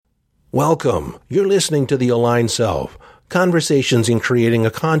Welcome. You're listening to The Aligned Self, Conversations in Creating a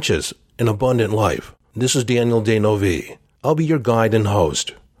Conscious and Abundant Life. This is Daniel D'Neuville. I'll be your guide and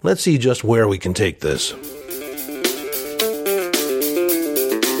host. Let's see just where we can take this.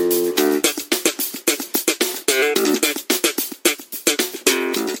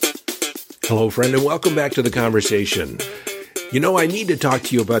 Hello, friend, and welcome back to the conversation. You know, I need to talk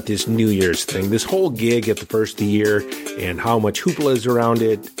to you about this New Year's thing, this whole gig at the first of the year and how much hoopla is around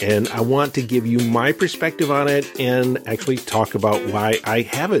it. And I want to give you my perspective on it and actually talk about why I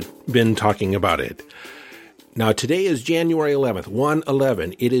haven't been talking about it. Now, today is January 11th,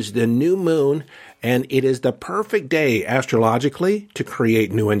 1/11. It is the new moon, and it is the perfect day astrologically to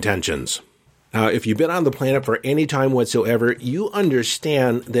create new intentions. Now, if you've been on the planet for any time whatsoever, you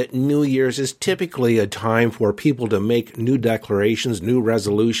understand that New Year's is typically a time for people to make new declarations, new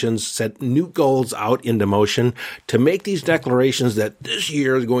resolutions, set new goals out into motion to make these declarations that this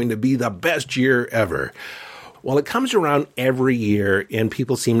year is going to be the best year ever. Well, it comes around every year, and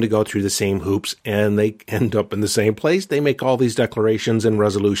people seem to go through the same hoops, and they end up in the same place. They make all these declarations and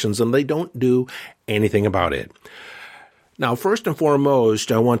resolutions, and they don't do anything about it. Now, first and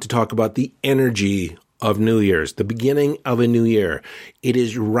foremost, I want to talk about the energy of New Year's, the beginning of a new year. It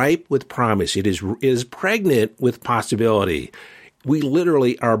is ripe with promise. It is pregnant with possibility. We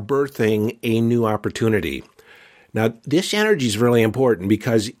literally are birthing a new opportunity. Now, this energy is really important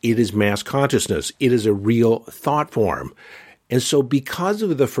because it is mass consciousness. It is a real thought form. And so because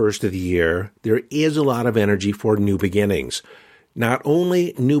of the first of the year, there is a lot of energy for new beginnings. Not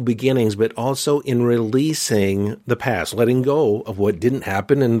only new beginnings, but also in releasing the past, letting go of what didn't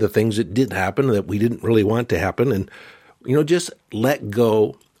happen and the things that did happen that we didn't really want to happen. And, just let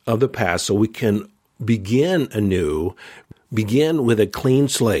go of the past so we can begin anew, begin with a clean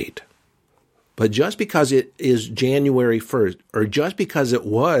slate. But just because it is January 1st, or just because it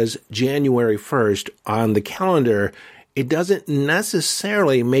was January 1st on the calendar, it doesn't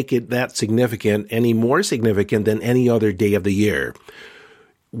necessarily make it that significant, any more significant than any other day of the year.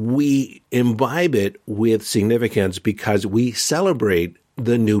 We imbibe it with significance because we celebrate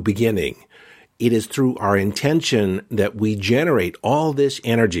the new beginning. It is through our intention that we generate all this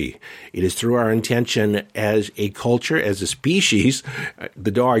energy. It is through our intention as a culture, as a species.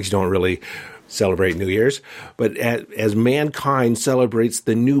 The dogs don't really celebrate New Year's, but as mankind celebrates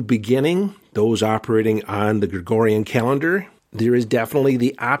the new beginning, those operating on the Gregorian calendar, there is definitely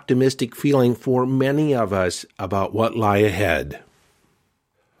the optimistic feeling for many of us about what lie ahead.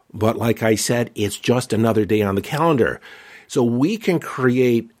 But like I said, it's just another day on the calendar. So we can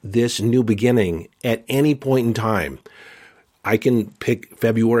create this new beginning at any point in time. I can pick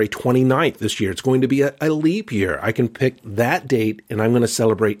February 29th this year. It's going to be a leap year. I can pick that date, and I'm going to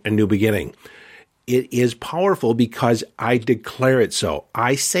celebrate a new beginning. It is powerful because I declare it so.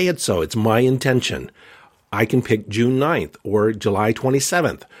 I say it so. It's my intention. I can pick June 9th or July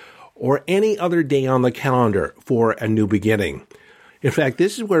 27th or any other day on the calendar for a new beginning. In fact,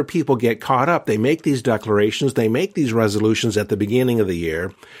 this is where people get caught up. They make these declarations, they make these resolutions at the beginning of the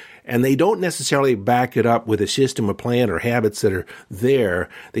year, and they don't necessarily back it up with a system, a plan, or habits that are there.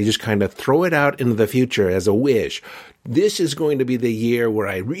 They just kind of throw it out into the future as a wish. This is going to be the year where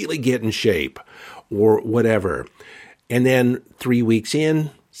I really get in shape, or whatever. And then 3 weeks in,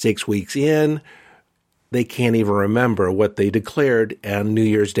 6 weeks in, they can't even remember what they declared on New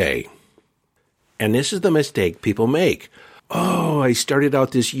Year's Day. And this is the mistake people make. Oh, I started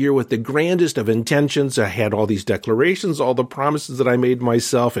out this year with the grandest of intentions. I had all these declarations, all the promises that I made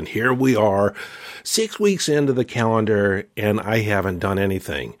myself, and here we are, 6 weeks into the calendar, and I haven't done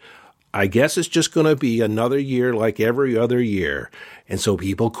anything. I guess it's just going to be another year like every other year, and so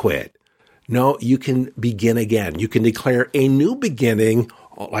people quit. No, you can begin again. You can declare a new beginning,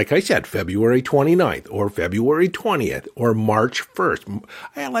 like I said, February 29th or February 20th or March 1st.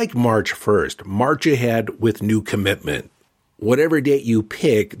 I like March 1st. March ahead with new commitment. Whatever date you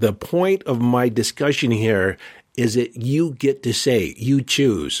pick, the point of my discussion here is that you get to say, you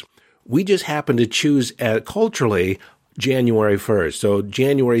choose. We just happen to choose culturally January 1st. So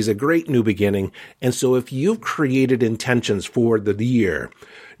January is a great new beginning. And so if you've created intentions for the year,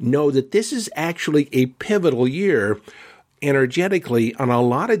 know that this is actually a pivotal year energetically on a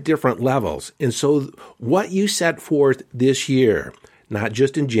lot of different levels. And so what you set forth this year, not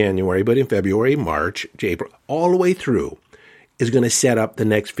just in January, but in February, March, April, all the way through, is going to set up the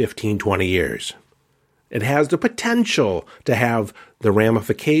next 15, 20 years. It has the potential to have the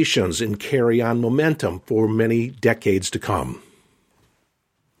ramifications and carry on momentum for many decades to come.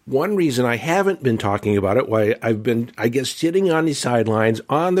 One reason I haven't been talking about it, why I've been, I guess, sitting on the sidelines,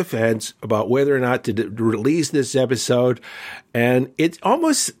 on the fence about whether or not to release this episode. And it's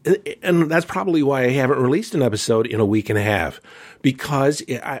almost, and that's probably why I haven't released an episode in a week and a half, because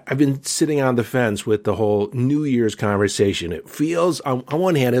I've been sitting on the fence with the whole New Year's conversation. It feels, on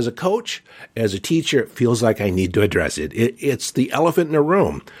one hand, as a coach, as a teacher, it feels like I need to address it. It's the elephant in the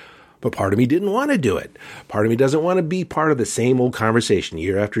room. But part of me didn't want to do it. Part of me doesn't want to be part of the same old conversation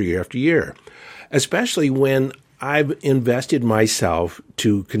year after year after year, especially when I've invested myself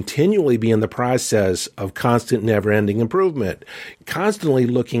to continually be in the process of constant, never-ending improvement, constantly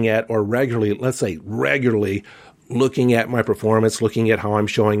looking at, or regularly, let's say regularly, looking at my performance, looking at how I'm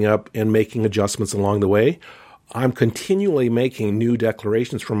showing up and making adjustments along the way. I'm continually making new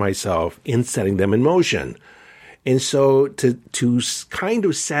declarations for myself and setting them in motion. And so to kind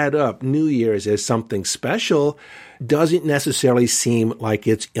of set up New Year's as something special doesn't necessarily seem like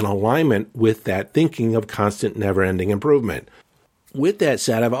it's in alignment with that thinking of constant, never-ending improvement. With that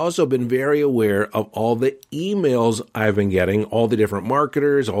said, I've also been very aware of all the emails I've been getting, all the different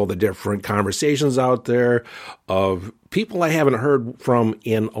marketers, all the different conversations out there of people I haven't heard from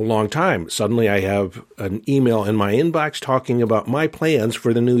in a long time. Suddenly I have an email in my inbox talking about my plans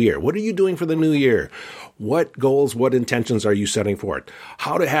for the new year. What are you doing for the new year? What goals, what intentions are you setting for it?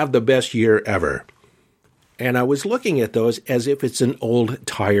 How to have the best year ever? And I was looking at those as if it's an old,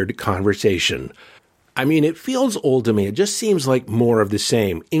 tired conversation. I mean, it feels old to me. It just seems like more of the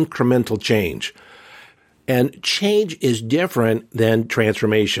same, incremental change. And change is different than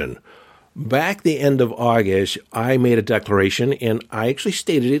transformation. Back the end of August, I made a declaration, and I actually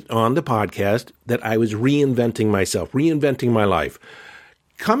stated it on the podcast, that I was reinventing myself, reinventing my life,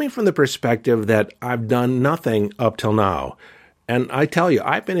 coming from the perspective that I've done nothing up till now. And I tell you,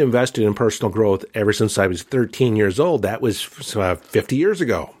 I've been invested in personal growth ever since I was 13 years old. That was 50 years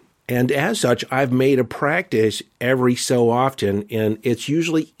ago. And as such, I've made a practice every so often, and it's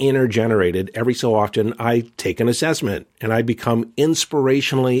usually inner-generated. Every so often, I take an assessment, and I become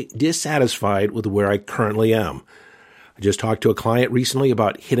inspirationally dissatisfied with where I currently am. I just talked to a client recently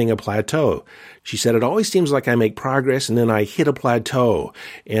about hitting a plateau. She said, it always seems like I make progress, and then I hit a plateau,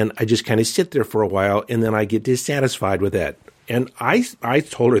 and I just kind of sit there for a while, and then I get dissatisfied with that. And I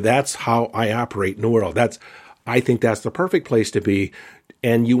told her that's how I operate in the world. I think that's the perfect place to be.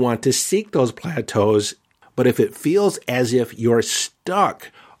 And you want to seek those plateaus, but if it feels as if you're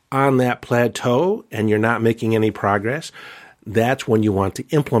stuck on that plateau and you're not making any progress, that's when you want to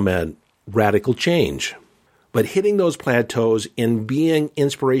implement radical change. But hitting those plateaus and being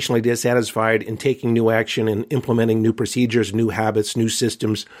inspirationally dissatisfied and taking new action and implementing new procedures, new habits, new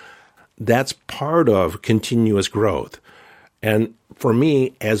systems, that's part of continuous growth. And for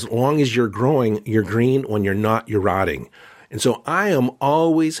me, as long as you're growing, you're green. When you're not, you're rotting. And so I am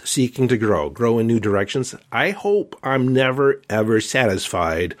always seeking to grow in new directions. I hope I'm never, ever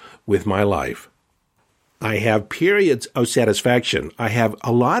satisfied with my life. I have periods of satisfaction. I have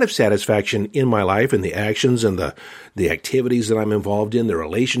a lot of satisfaction in my life and the actions and the activities that I'm involved in, the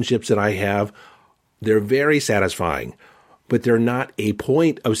relationships that I have. They're very satisfying, but they're not a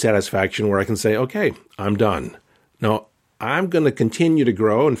point of satisfaction where I can say, okay, I'm done. No, I'm going to continue to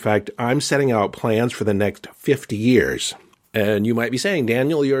grow. In fact, I'm setting out plans for the next 50 years. And you might be saying,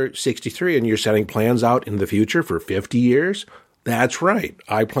 Daniel, you're 63 and you're setting plans out in the future for 50 years? That's right.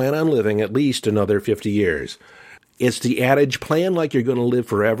 I plan on living at least another 50 years. It's the adage, plan like you're going to live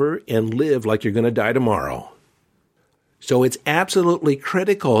forever and live like you're going to die tomorrow. So it's absolutely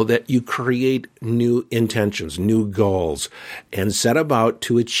critical that you create new intentions, new goals, and set about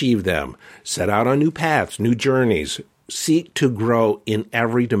to achieve them. Set out on new paths, new journeys. Seek to grow in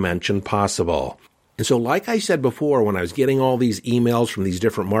every dimension possible. And so like I said before, when I was getting all these emails from these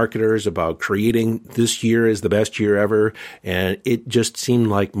different marketers about creating this year as the best year ever, and it just seemed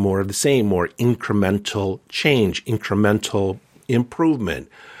like more of the same, more incremental change, incremental improvement.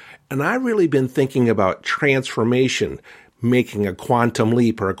 And I've really been thinking about transformation, making a quantum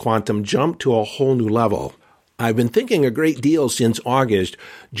leap or a quantum jump to a whole new level. I've been thinking a great deal since August,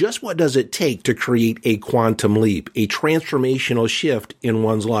 just what does it take to create a quantum leap, a transformational shift in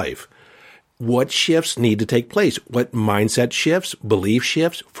one's life? What shifts need to take place? What mindset shifts, belief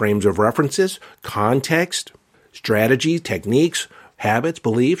shifts, frames of references, context, strategy, techniques, habits,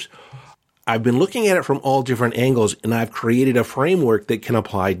 beliefs? I've been looking at it from all different angles, and I've created a framework that can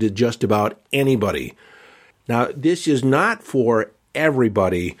apply to just about anybody. Now, this is not for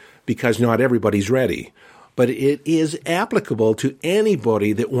everybody because not everybody's ready, but it is applicable to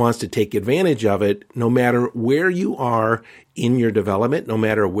anybody that wants to take advantage of it, no matter where you are in your development, no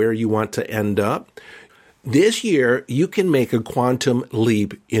matter where you want to end up. This year, you can make a quantum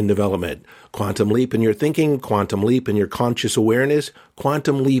leap in development. Quantum leap in your thinking, quantum leap in your conscious awareness,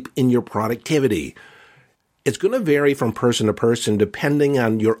 quantum leap in your productivity. It's going to vary from person to person depending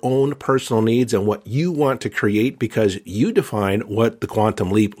on your own personal needs and what you want to create, because you define what the quantum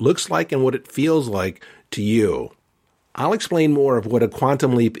leap looks like and what it feels like to you. I'll explain more of what a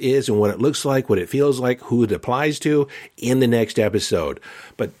quantum leap is and what it looks like, what it feels like, who it applies to in the next episode.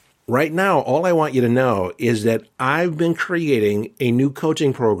 But right now, all I want you to know is that I've been creating a new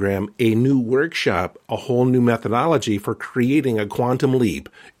coaching program, a new workshop, a whole new methodology for creating a quantum leap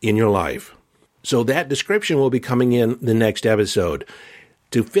in your life. So that description will be coming in the next episode.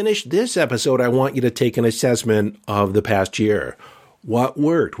 To finish this episode, I want you to take an assessment of the past year. What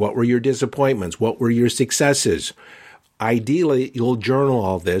worked? What were your disappointments? What were your successes? Ideally, you'll journal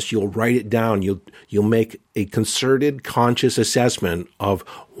all this. You'll write it down. You'll make a concerted, conscious assessment of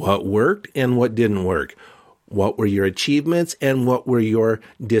what worked and what didn't work. What were your achievements and what were your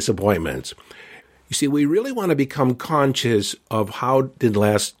disappointments? You see, we really want to become conscious of how did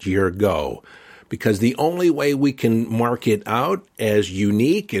last year go, because the only way we can mark it out as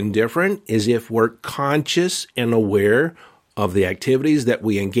unique and different is if we're conscious and aware of the activities that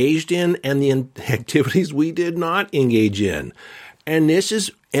we engaged in and the activities we did not engage in. And this is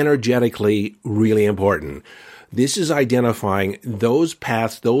energetically really important. This is identifying those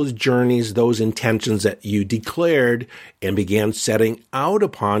paths, those journeys, those intentions that you declared and began setting out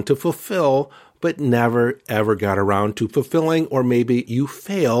upon to fulfill, but never, ever got around to fulfilling, or maybe you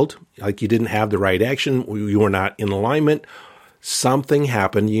failed, like you didn't have the right action, you were not in alignment. Something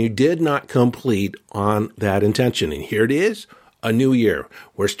happened. You did not complete on that intention. And here it is, a new year.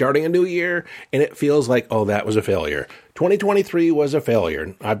 We're starting a new year, and it feels like, oh, that was a failure. 2023 was a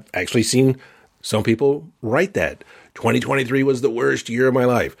failure. I've actually seen some people write that. 2023 was the worst year of my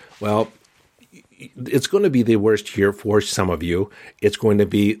life. Well, it's going to be the worst year for some of you. It's going to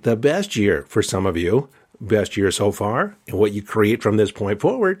be the best year for some of you. Best year so far. And what you create from this point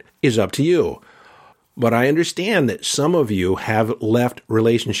forward is up to you. But I understand that some of you have left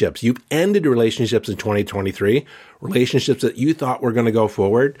relationships. You've ended relationships in 2023, relationships that you thought were going to go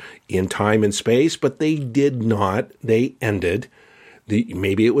forward in time and space, but they did not. They ended.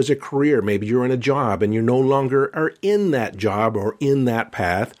 Maybe it was a career. Maybe you're in a job and you no longer are in that job or in that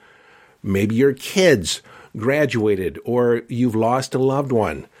path. Maybe your kids graduated or you've lost a loved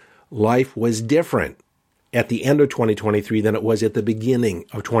one. Life was different at the end of 2023 than it was at the beginning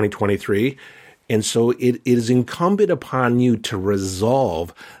of 2023. And so it is incumbent upon you to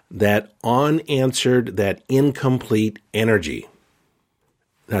resolve that unanswered, that incomplete energy.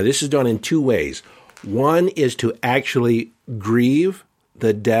 Now, this is done in two ways. One is to actually grieve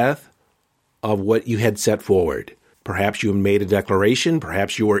the death of what you had set forward. Perhaps you made a declaration.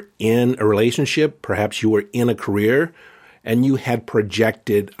 Perhaps you were in a relationship. Perhaps you were in a career, and you had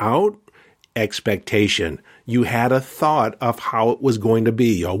projected out expectation. You had a thought of how it was going to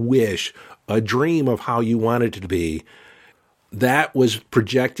be, a wish, a dream of how you wanted it to be. That was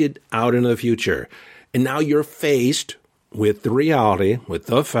projected out into the future. And now you're faced with the reality, with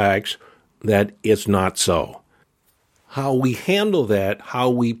the facts, that it's not so. How we handle that, how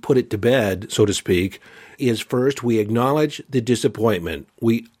we put it to bed, so to speak, is first we acknowledge the disappointment.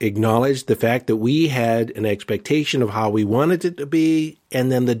 We acknowledge the fact that we had an expectation of how we wanted it to be, and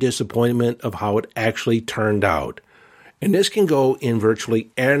then the disappointment of how it actually turned out. And this can go in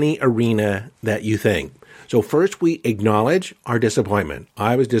virtually any arena that you think. So first we acknowledge our disappointment.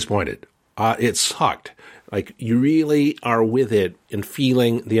 I was disappointed. It sucked. Like, you really are with it and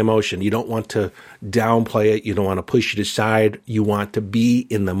feeling the emotion. You don't want to downplay it. You don't want to push it aside. You want to be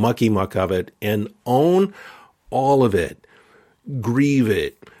in the mucky muck of it and own all of it. Grieve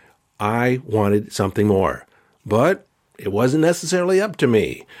it. I wanted something more. But it wasn't necessarily up to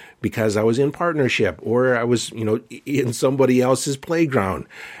me because I was in partnership or I was, in somebody else's playground.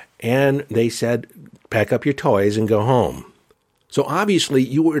 And they said, pack up your toys and go home. So obviously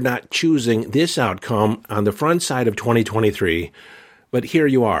you were not choosing this outcome on the front side of 2023, but here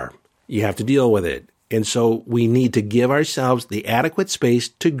you are. You have to deal with it. And so we need to give ourselves the adequate space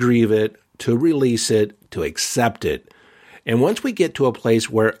to grieve it, to release it, to accept it. And once we get to a place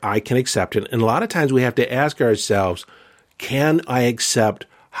where I can accept it, and a lot of times we have to ask ourselves, can I accept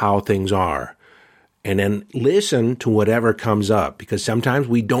how things are? And then listen to whatever comes up, because sometimes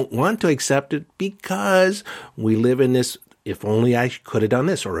we don't want to accept it because we live in this, if only I could have done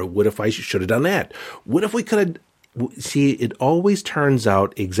this, or what if I should have done that? What if we could have? See, it always turns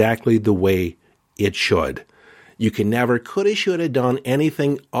out exactly the way it should. You can never could have, should have done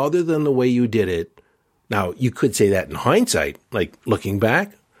anything other than the way you did it. Now, you could say that in hindsight, like looking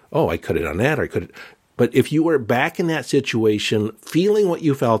back, oh, I could have done that, or I could have. But if you were back in that situation, feeling what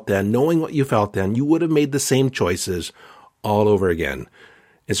you felt then, knowing what you felt then, you would have made the same choices all over again.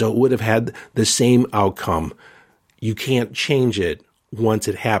 And so it would have had the same outcome. You can't change it once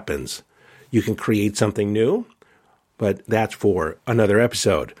it happens. You can create something new, but that's for another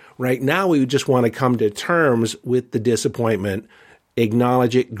episode. Right now, we just want to come to terms with the disappointment,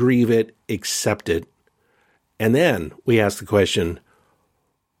 acknowledge it, grieve it, accept it. And then we ask the question,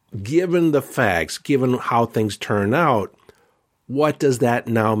 given the facts, given how things turn out, what does that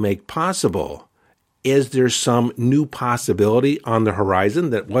now make possible? Is there some new possibility on the horizon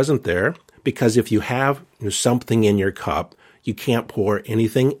that wasn't there? Because if you have something in your cup, you can't pour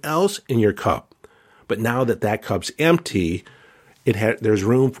anything else in your cup. But now that that cup's empty, there's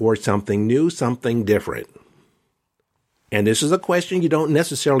room for something new, something different. And this is a question you don't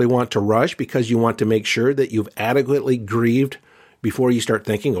necessarily want to rush because you want to make sure that you've adequately grieved before you start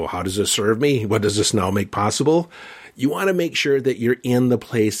thinking, oh, how does this serve me? What does this now make possible? You want to make sure that you're in the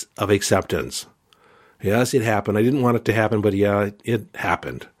place of acceptance. Yes, it happened. I didn't want it to happen, but yeah, it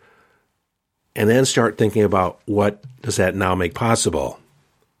happened. And then start thinking about what does that now make possible?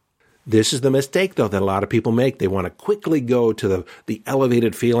 This is the mistake, though, that a lot of people make. They want to quickly go to the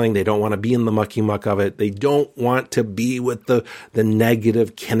elevated feeling. They don't want to be in the mucky muck of it. They don't want to be with the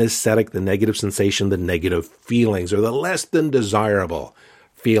negative kinesthetic, the negative sensation, the negative feelings, or the less than desirable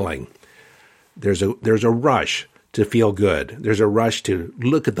feeling. There's a rush to feel good. There's a rush to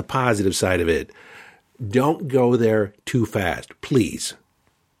look at the positive side of it. Don't go there too fast, please.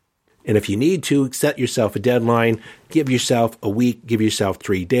 And if you need to, set yourself a deadline, give yourself a week, give yourself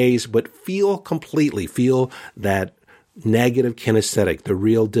 3 days, but feel that negative kinesthetic, the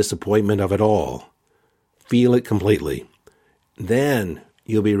real disappointment of it all. Feel it completely. Then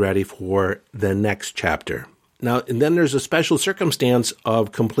you'll be ready for the next chapter. Now, and then there's a special circumstance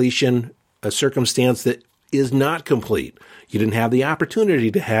of completion, a circumstance that is not complete. You didn't have the opportunity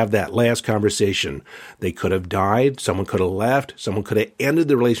to have that last conversation. They could have died. Someone could have left. Someone could have ended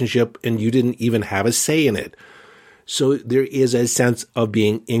the relationship, and you didn't even have a say in it. So there is a sense of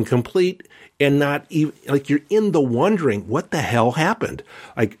being incomplete and not even like you're in the wondering, what the hell happened?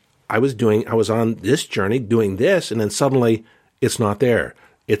 Like I was on this journey doing this, and then suddenly it's not there.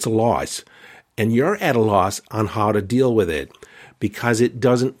 It's a loss. And you're at a loss on how to deal with it because it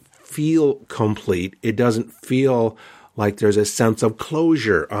doesn't feel complete. It doesn't feel like there's a sense of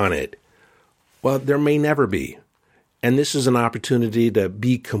closure on it. Well, there may never be. And this is an opportunity to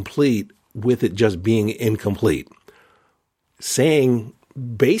be complete with it just being incomplete. Saying,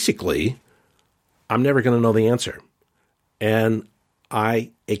 basically, I'm never going to know the answer. And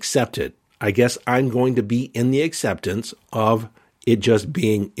I accept it. I guess I'm going to be in the acceptance of it just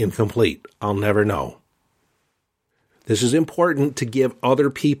being incomplete. I'll never know. This is important to give other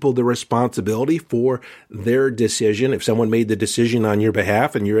people the responsibility for their decision. If someone made the decision on your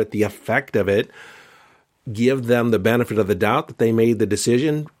behalf and you're at the effect of it, give them the benefit of the doubt that they made the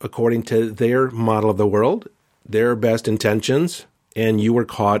decision according to their model of the world, their best intentions, and you were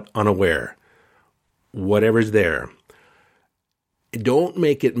caught unaware. Whatever's there. Don't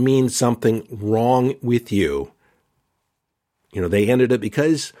make it mean something wrong with you. They ended it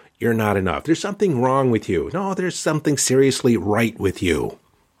because you're not enough. There's something wrong with you. No, there's something seriously right with you.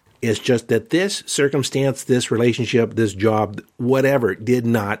 It's just that this circumstance, this relationship, this job, whatever, did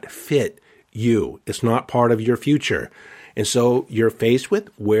not fit you. It's not part of your future. And so you're faced with,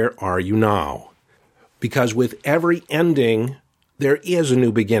 where are you now? Because with every ending, there is a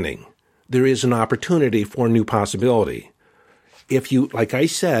new beginning. There is an opportunity for new possibility. If you, like I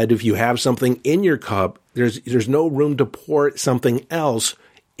said, if you have something in your cup, there's no room to pour something else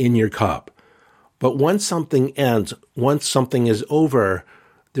in your cup. But once something ends, once something is over,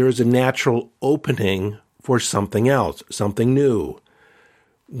 there is a natural opening for something else, something new.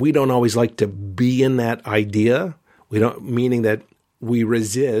 We don't always like to be in that idea. Meaning that we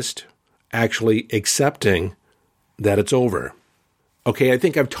resist actually accepting that it's over. Okay, I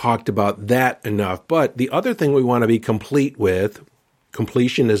think I've talked about that enough. But the other thing we want to be complete with,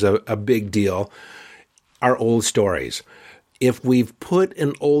 completion is a big deal, are old stories. If we've put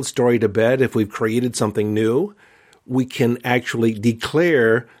an old story to bed, if we've created something new, we can actually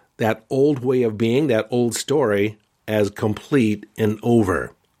declare that old way of being, that old story, as complete and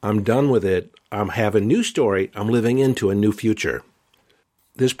over. I'm done with it. I have a new story. I'm living into a new future.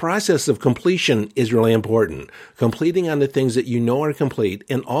 This process of completion is really important. Completing on the things that you know are complete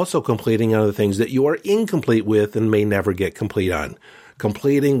and also completing on the things that you are incomplete with and may never get complete on.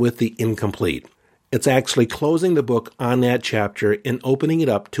 Completing with the incomplete. It's actually closing the book on that chapter and opening it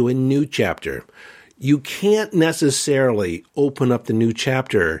up to a new chapter. You can't necessarily open up the new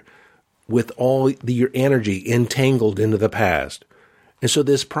chapter with all your energy entangled into the past. And so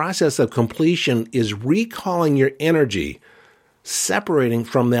this process of completion is recalling your energy, separating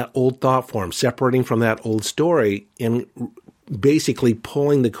from that old thought form, separating from that old story, and basically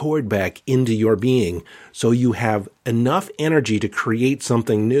pulling the cord back into your being so you have enough energy to create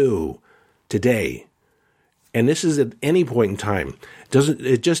something new today. And this is at any point in time.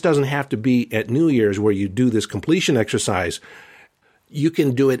 It just doesn't have to be at New Year's where you do this completion exercise. You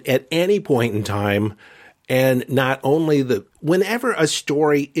can do it at any point in time. And not only whenever a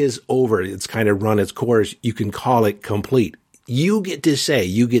story is over, it's kind of run its course, you can call it complete. You get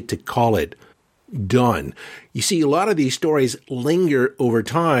to call it done. You see, a lot of these stories linger over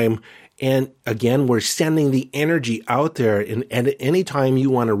time. And again, we're sending the energy out there. And at any time you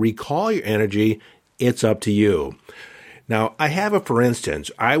want to recall your energy, it's up to you. Now, I have for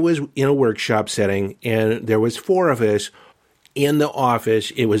instance, I was in a workshop setting and there was 4 of us in the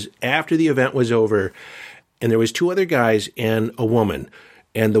office. It was after the event was over. And there was 2 other guys and a woman.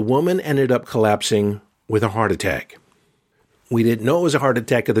 And the woman ended up collapsing with a heart attack. We didn't know it was a heart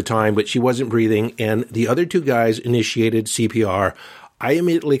attack at the time, but she wasn't breathing. And the other 2 guys initiated CPR. I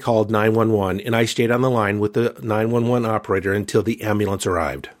immediately called 911, and I stayed on the line with the 911 operator until the ambulance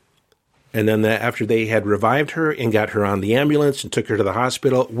arrived. And then after they had revived her and got her on the ambulance and took her to the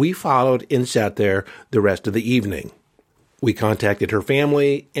hospital, we followed and sat there the rest of the evening. We contacted her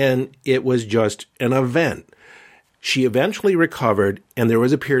family, and it was just an event. She eventually recovered, and there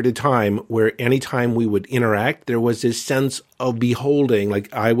was a period of time where anytime we would interact, there was this sense of beholding,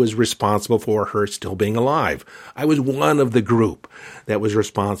 like I was responsible for her still being alive. I was one of the group that was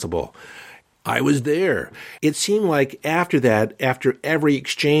responsible. I was there. It seemed like after that, after every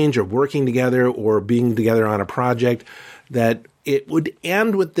exchange of working together or being together on a project, that it would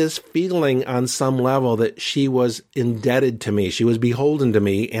end with this feeling on some level that she was indebted to me. She was beholden to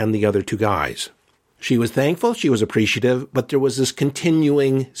me and the other 2 guys. She was thankful, she was appreciative, but there was this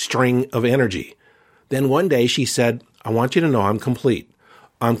continuing string of energy. Then one day she said, I want you to know I'm complete.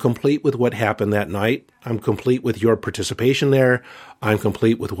 I'm complete with what happened that night. I'm complete with your participation there. I'm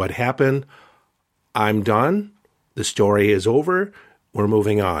complete with what happened. I'm done. The story is over. We're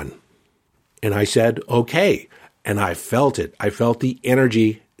moving on. And I said, okay. And I felt it. I felt the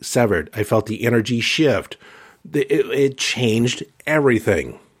energy severed. I felt the energy shift. It changed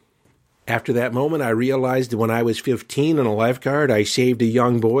everything. After that moment, I realized that when I was 15 and a lifeguard, I saved a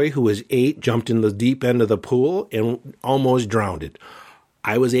young boy who was 8, jumped in the deep end of the pool, and almost drowned.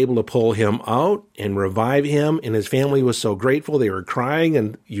 I was able to pull him out and revive him, and his family was so grateful. They were crying,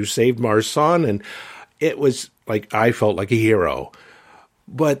 and you saved our son, and it was like I felt like a hero.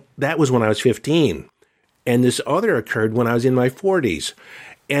 But that was when I was 15. And this other occurred when I was in my 40s.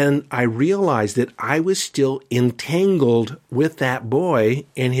 And I realized that I was still entangled with that boy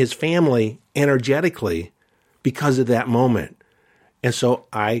and his family energetically because of that moment. And so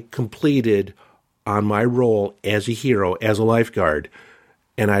I completed on my role as a hero, as a lifeguard,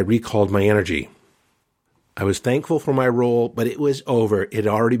 and I recalled my energy. I was thankful for my role, but it was over. It had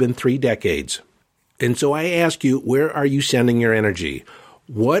already been 3 decades. And so I ask you, where are you sending your energy?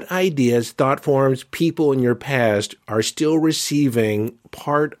 What ideas, thought forms, people in your past are still receiving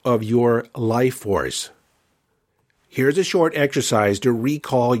part of your life force? Here's a short exercise to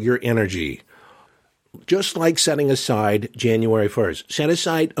recall your energy. Just like setting aside January 1st, set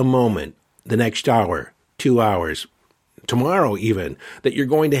aside a moment, the next hour, 2 hours, tomorrow even, that you're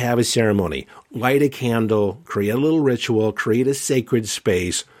going to have a ceremony. Light a candle, create a little ritual, create a sacred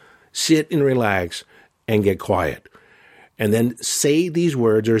space, sit and relax, and get quiet. And then say these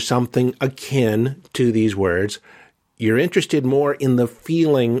words or something akin to these words. You're interested more in the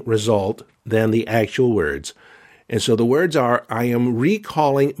feeling result than the actual words. And so the words are, I am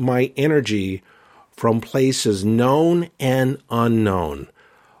recalling my energy from places known and unknown.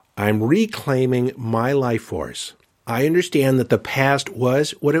 I'm reclaiming my life force. I understand that the past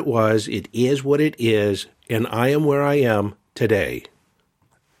was what it was, it is what it is, and I am where I am today.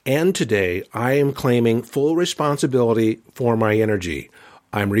 And today, I am claiming full responsibility for my energy.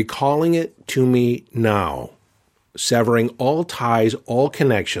 I'm recalling it to me now, severing all ties, all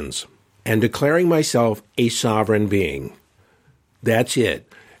connections, and declaring myself a sovereign being. That's it.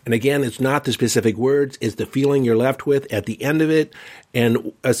 And again, it's not the specific words, it's the feeling you're left with at the end of it.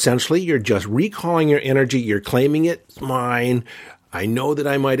 And essentially, you're just recalling your energy, you're claiming it's mine. I know that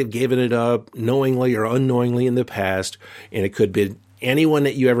I might have given it up knowingly or unknowingly in the past, and it could be anyone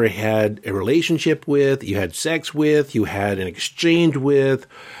that you ever had a relationship with, you had sex with, you had an exchange with,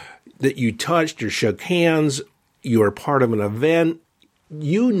 that you touched or shook hands, you were part of an event.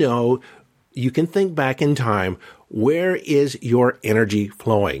 You know, you can think back in time, where is your energy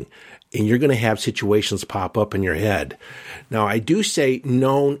flowing? and you're going to have situations pop up in your head. Now, I do say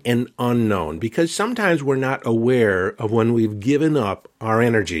known and unknown because sometimes we're not aware of when we've given up our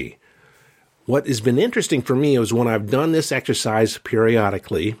energy. What has been interesting for me is when I've done this exercise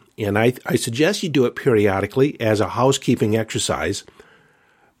periodically, and I suggest you do it periodically as a housekeeping exercise,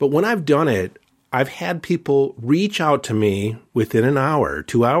 but when I've done it, I've had people reach out to me within an hour,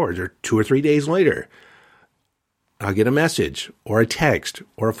 2 hours, or 2 or 3 days later. I'll get a message or a text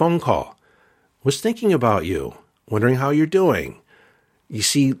or a phone call. Was thinking about you, wondering how you're doing. You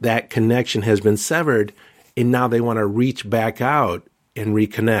see, that connection has been severed, and now they want to reach back out and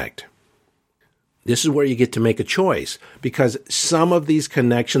reconnect. This is where you get to make a choice because some of these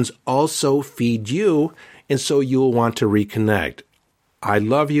connections also feed you, and so you'll want to reconnect. I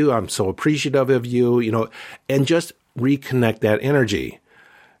love you. I'm so appreciative of you, and just reconnect that energy.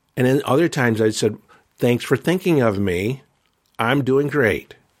 And then other times I said, thanks for thinking of me. I'm doing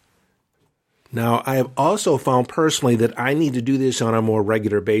great. Now, I have also found personally that I need to do this on a more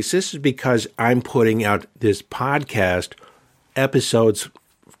regular basis because I'm putting out this podcast episodes,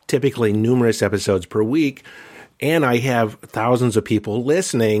 typically numerous episodes per week, and I have thousands of people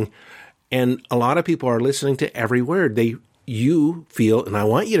listening, and a lot of people are listening to every word. You feel, and I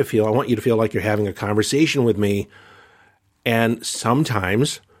want you to feel like you're having a conversation with me, and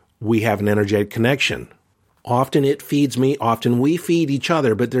sometimes we have an energetic connection. Often it feeds me, often we feed each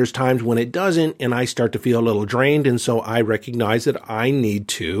other, but there's times when it doesn't, and I start to feel a little drained, and so I recognize that I need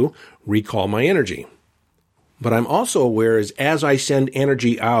to recall my energy. But I'm also aware as I send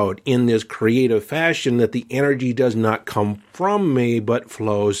energy out in this creative fashion that the energy does not come from me, but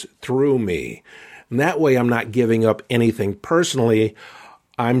flows through me. And that way I'm not giving up anything personally.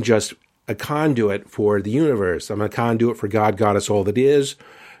 I'm just a conduit for the universe. I'm a conduit for God, Goddess, all that is.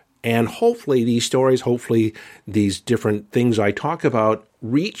 And hopefully these stories, these different things I talk about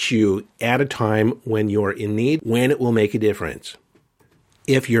reach you at a time when you're in need, when it will make a difference.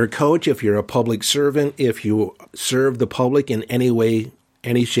 If you're a coach, if you're a public servant, if you serve the public in any way,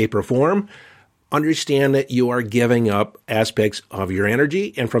 any shape or form, understand that you are giving up aspects of your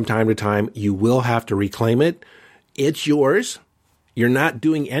energy, and from time to time, you will have to reclaim it. It's yours. You're not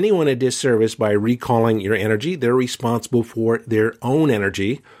doing anyone a disservice by recalling your energy. They're responsible for their own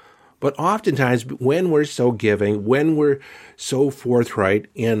energy. But oftentimes, when we're so giving, when we're so forthright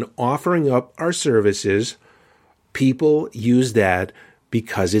in offering up our services, people use that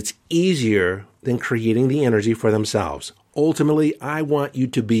because it's easier than creating the energy for themselves. Ultimately, I want you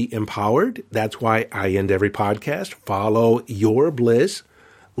to be empowered. That's why I end every podcast. Follow your bliss.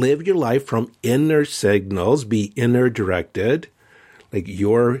 Live your life from inner signals. Be inner directed. Like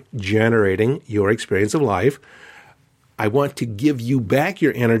you're generating your experience of life. I want to give you back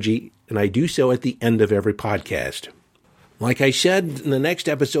your energy, and I do so at the end of every podcast. Like I said, the next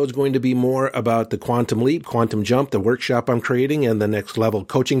episode is going to be more about the Quantum Leap, Quantum Jump, the workshop I'm creating, and the Next Level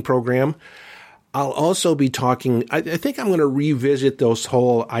coaching program. I'll also be talking, I think I'm going to revisit this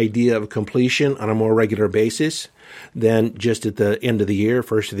whole idea of completion on a more regular basis than just at the end of the year,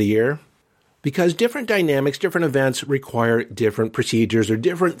 first of the year. Because different dynamics, different events require different procedures or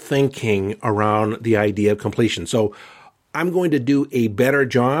different thinking around the idea of completion. So I'm going to do a better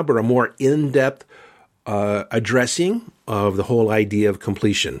job or a more in-depth addressing of the whole idea of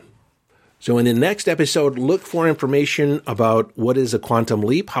completion. So in the next episode, look for information about what is a quantum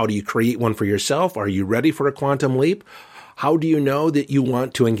leap. How do you create one for yourself? Are you ready for a quantum leap? How do you know that you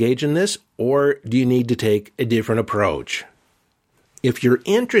want to engage in this? Or do you need to take a different approach? If you're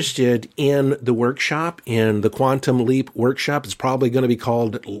interested in the workshop, in the Quantum Leap workshop, it's probably going to be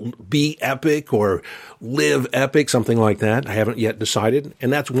called Be Epic or Live Epic, something like that. I haven't yet decided.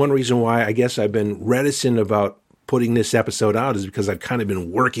 And that's one reason why I guess I've been reticent about putting this episode out, is because I've kind of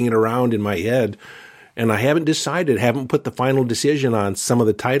been working it around in my head. And I haven't decided, haven't put the final decision on some of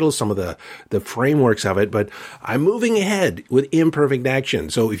the titles, some of the frameworks of it, but I'm moving ahead with imperfect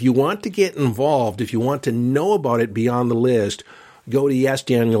action. So if you want to get involved, if you want to know about it beyond the list, go to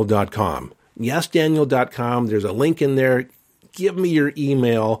yesdaniel.com. Yesdaniel.com. There's a link in there. Give me your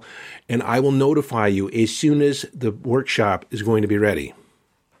email, and I will notify you as soon as the workshop is going to be ready.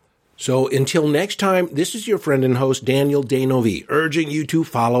 So until next time, this is your friend and host, Daniel D'Neuville, urging you to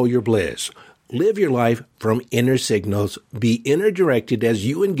follow your bliss. Live your life from inner signals. Be inner directed as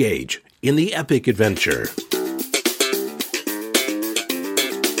you engage in the epic adventure.